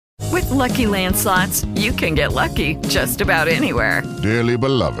Lucky Land Slots, you can get lucky just about anywhere. Dearly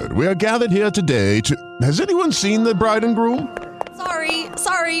beloved, we are gathered here today to... Has anyone seen the bride and groom?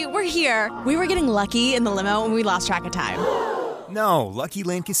 Sorry, we're here. We were getting lucky in the limo and we lost track of time. No, Lucky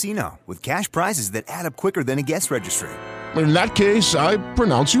Land Casino, with cash prizes that add up quicker than a guest registry. In that case, I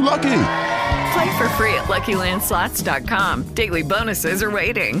pronounce you lucky. Play for free at LuckyLandSlots.com. Daily bonuses are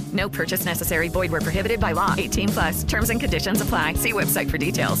waiting. No purchase necessary. Void where prohibited by law. 18+. Terms and conditions apply. See website for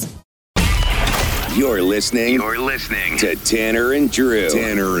details. You're listening to Tanner and Drew.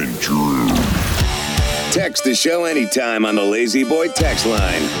 Text the show anytime on the Lazy Boy text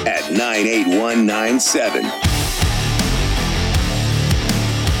line at 98197.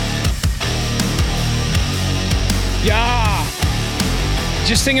 Yeah.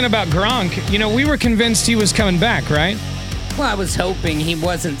 Just thinking about Gronk, we were convinced he was coming back, right? Well, I was hoping he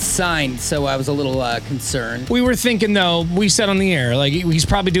wasn't signed, so I was a little concerned. We were thinking, though, we said on the air, like, he's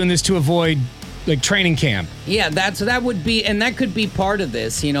probably doing this to avoid, like, training camp. Yeah, that would be, and that could be part of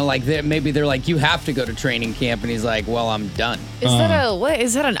this, maybe they're like, you have to go to training camp, and he's like, well, I'm done.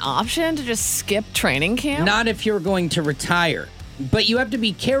 Is that an option to just skip training camp? Not if you're going to retire. But you have to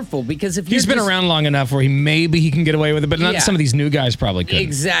be careful because if he's been around long enough where he can get away with it, but not some of these new guys probably could.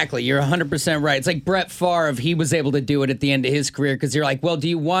 Exactly. You're 100% right. It's like Brett Favre, he was able to do it at the end of his career because you're like, well, do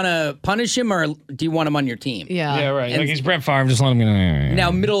you want to punish him or do you want him on your team? Yeah, right. Like he's Brett Favre, just let him get in. Now,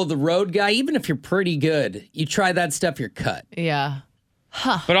 middle of the road guy, even if you're pretty good, you try that stuff, you're cut. Yeah.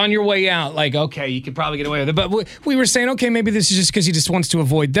 Huh. But on your way out, like, okay, you could probably get away with it. But we were saying, okay, maybe this is just because he just wants to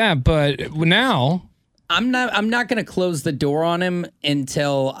avoid that. But now... I'm not going to close the door on him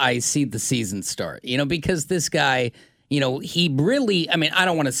until I see the season start, because this guy, he really, I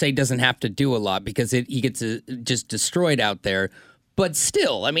don't want to say doesn't have to do a lot because he gets just destroyed out there. But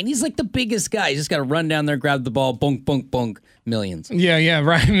still, he's like the biggest guy. He's just got to run down there, grab the ball, bunk, bunk, bunk, millions. Yeah,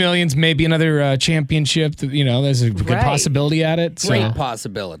 right. Millions, maybe another championship. There's a good possibility at it. Great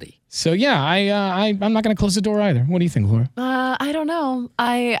possibility. So yeah, I'm not going to close the door either. What do you think, Laura? I don't know.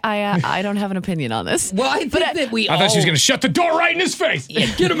 I don't have an opinion on this. Well, I think that I thought she was going to shut the door right in his face. Yeah,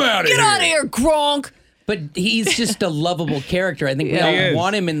 get him out of here. Get out of here, Gronk. But he's just a lovable character. I think we all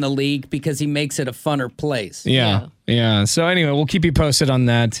want him in the league because he makes it a funner place. Yeah. So anyway, we'll keep you posted on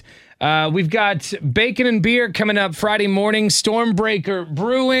that. We've got Bacon and Beer coming up Friday morning. Stormbreaker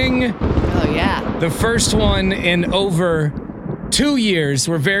Brewing. Oh, yeah. The first one in over 2 years.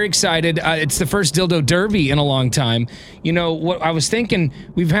 We're very excited. It's the first Dildo Derby in a long time. What I was thinking,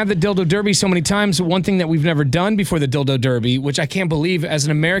 we've had the Dildo Derby so many times. One thing that we've never done before the Dildo Derby, which I can't believe as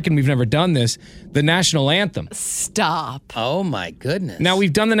an American we've never done this, the national anthem. Stop. Oh, my goodness. Now,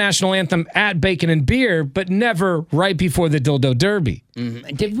 we've done the national anthem at Bacon and Beer, but never right before the Dildo Derby.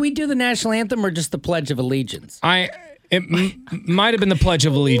 Mm-hmm. Did we do the national anthem or just the Pledge of Allegiance? It might have been the Pledge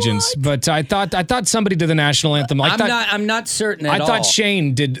of Allegiance, but I thought somebody did the national anthem. I'm not certain at all. I thought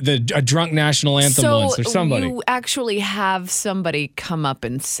Shane did a drunk national anthem once, or somebody. So you actually have somebody come up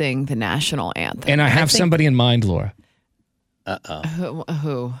and sing the national anthem. And I have somebody in mind, Laura. Uh-oh.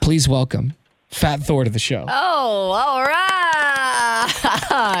 Who? Please welcome Fat Thor to the show. Oh, all right.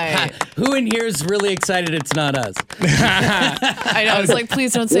 Who in here is really excited it's not us? I know. It's like,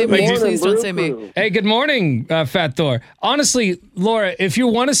 please don't say me. Please don't say me. Hey, good morning, Fat Thor. Honestly, Laura, if you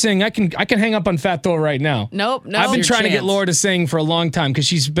want to sing, I can hang up on Fat Thor right now. Nope. I've been trying to get Laura to sing for a long time because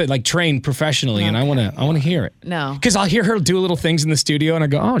she's been like trained professionally, and I want to hear it. No. Because I'll hear her do little things in the studio, and I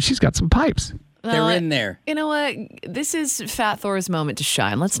go, oh, she's got some pipes. They're in there. You know what? This is Fat Thor's moment to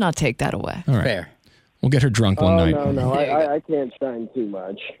shine. Let's not take that away. All right. Fair. We'll get her drunk one night. No, I can't shine too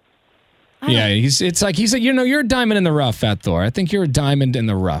much. Yeah, he's you're a diamond in the rough, Fat Thor. I think you're a diamond in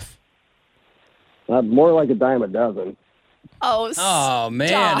the rough. More like a dime a dozen. Oh,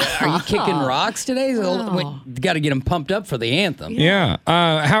 man. Are you kicking rocks today? Got to get them pumped up for the anthem. Yeah.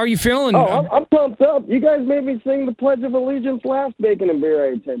 How are you feeling? Oh, I'm pumped up. You guys made me sing the Pledge of Allegiance last Bacon and Beer I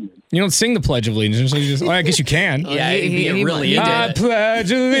attended. You don't sing the Pledge of Allegiance. I guess you can. Yeah, he really did. I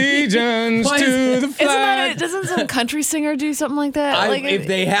pledge allegiance to the flag. Doesn't some country singer do something like that? If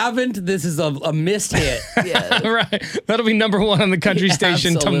they haven't, this is a missed hit. Yeah. Right. That'll be number one on the country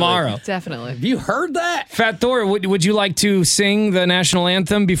station tomorrow. Definitely. Have you heard that? Fat Thor, would you like to sing the national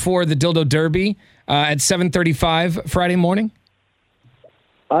anthem before the Dildo Derby at 7:35 Friday morning?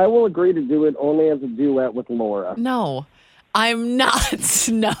 I will agree to do it only as a duet with Laura. No, I'm not.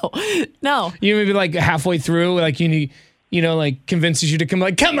 No. You maybe like halfway through, like like convinces you to come,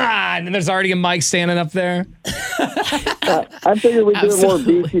 like, come on, and there's already a mic standing up there. I figured we'd do it more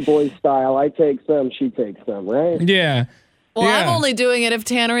Beastie Boys style. I take some, she takes some, right? Yeah. Well, I'm Yeah. only doing it if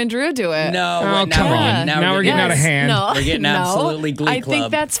Tanner and Drew do it. No, Oh, now come we're on. getting- Now we're getting out of hand. No, We're getting absolutely Glee I Club.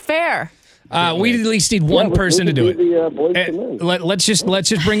 think that's fair. We at least need one person to do it. Boys Eh, to Men. let's just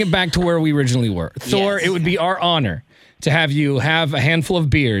bring it back to where we originally were. Thor, Yes. it would be our honor to have you have a handful of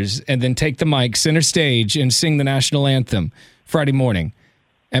beers and then take the mic center stage and sing the national anthem Friday morning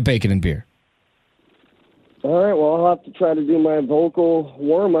at Bacon and Beer. All right, well, I'll have to try to do my vocal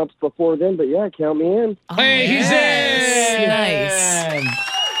warm-ups before then, but yeah, count me in. Hey, he's in! Nice.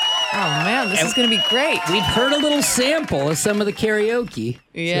 Oh, man, this is going to be great. We've heard a little sample of some of the karaoke.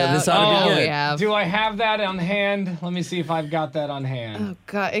 Yeah. So this ought to be Oh, good. yeah. Do I have that on hand? Let me see if I've got that on hand. Oh,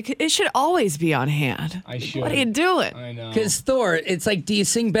 God. It should always be on hand. I should. What are you doing? I know. Because Thor, it's like, do you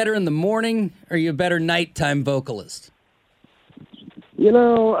sing better in the morning or are you a better nighttime vocalist? You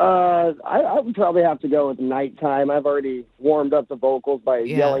know, I would probably have to go with nighttime. I've already warmed up the vocals by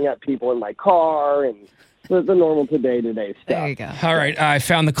yelling at people in my car and the normal day-to-day stuff. There you go. All right, I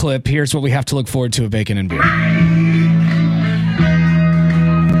found the clip. Here's what we have to look forward to at Bacon and Beer.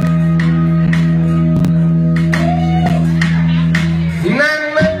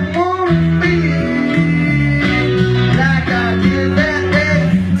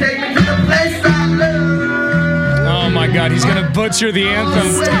 Oh my God, he's gonna butcher the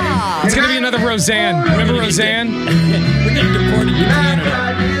anthem. Stop. It's gonna be another Roseanne. Remember Roseanne? We're getting deported to Canada.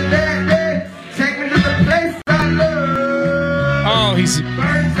 Oh, he's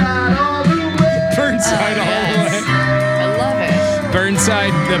Burnside all the way. I love it.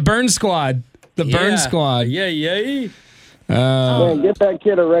 Burnside, the Burn Squad, the Burn Squad. Yeah, yeah. Man, get that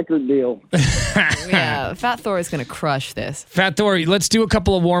kid a record deal. Yeah, Fat Thor is going to crush this. Fat Thor, let's do a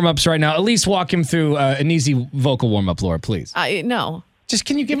couple of warm-ups right now. At least walk him through an easy vocal warm-up, Laura, please. No. Just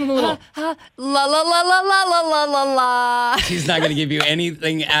can you give him a little? La la la la la la la la la. He's not going to give you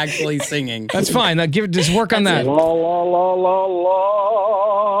anything actually singing. That's fine. Just work on that. La, la, la, la,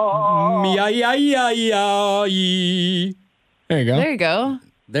 la. There you go. There you go.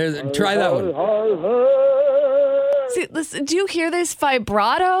 Try that one. See, listen, do you hear this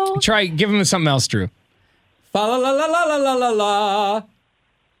vibrato? Try, give him something else, Drew. Fa la la la la la la la la.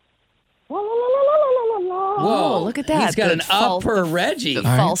 Whoa, look at that. He's got The an upper Reggie. The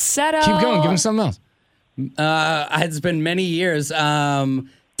falsetto. Keep going. Give him something else. It's been many years. Tip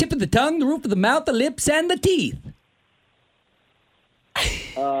of the tongue, the roof of the mouth, the lips, and the teeth.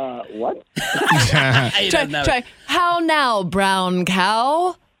 What? Try. How now, brown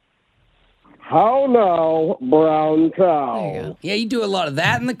cow? How now, brown There you cow? go. Yeah, you do a lot of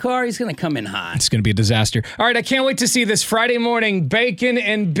that in the car. He's going to come in hot. It's going to be a disaster. All right, I can't wait to see this Friday morning. Bacon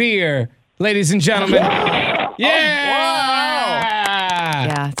and Beer, ladies and gentlemen. Yeah!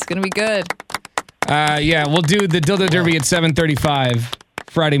 Yeah, it's going to be good. Yeah, we'll do the Dildo Derby at 7:35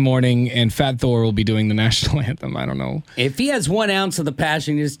 Friday morning, and Fat Thor will be doing the national anthem. I don't know. If he has 1 ounce of the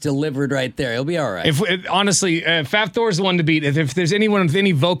passion just delivered right there, he'll be all right. Honestly, Fat Thor's the one to beat. If there's anyone with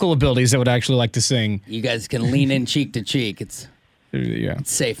any vocal abilities that would actually like to sing, You guys can lean in cheek to cheek. It's yeah.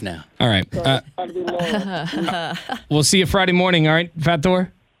 safe now. All right. We'll see you Friday morning. All right, Fat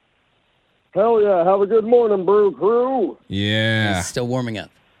Thor. Hell yeah, have a good morning, Brew Crew. Yeah. He's still warming up.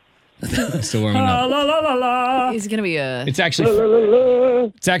 Still warming up. He's going to be a... It's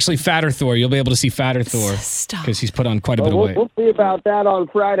actually Fatter Thor. You'll be able to see Fatter Thor Stop. because he's put on quite a bit of weight. We'll see about that on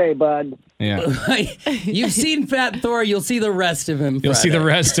Friday, bud. Yeah. You've seen Fat Thor. You'll see the rest of him. You'll see the Friday.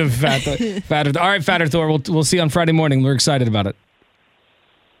 rest of Fatter. All right, Fatter Thor. We'll see you on Friday morning. We're excited about it.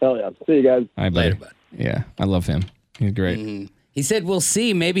 Hell yeah. See you guys. All right, Later, buddy. bud. Yeah, I love him. He's great. He said, "We'll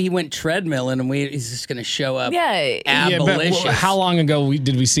see. Maybe he went treadmilling, and he's just going to show up." Yeah. Yeah, but Abolitious. how long ago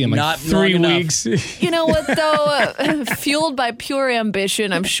did we see him? Like Not 3 long enough. weeks. You know what, though? Fueled by pure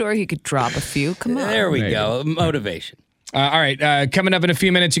ambition, I'm sure he could drop a few. Come on. There we There you go. Motivation. All right, coming up in a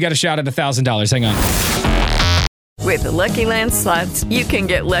few minutes, you got a shot at $1,000. Hang on. With the Lucky Land Slots, you can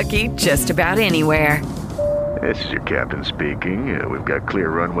get lucky just about anywhere. This is your captain speaking. We've got clear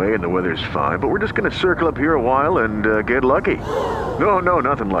runway and the weather's fine, but we're just going to circle up here a while and get lucky. No,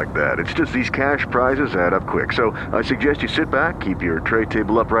 nothing like that. It's just these cash prizes add up quick. So I suggest you sit back, keep your tray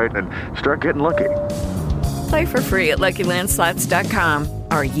table upright, and start getting lucky. Play for free at LuckyLandSlots.com.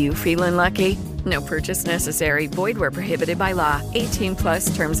 Are you feeling lucky? No purchase necessary. Void where prohibited by law.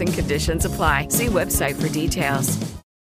 18+ terms and conditions apply. See website for details.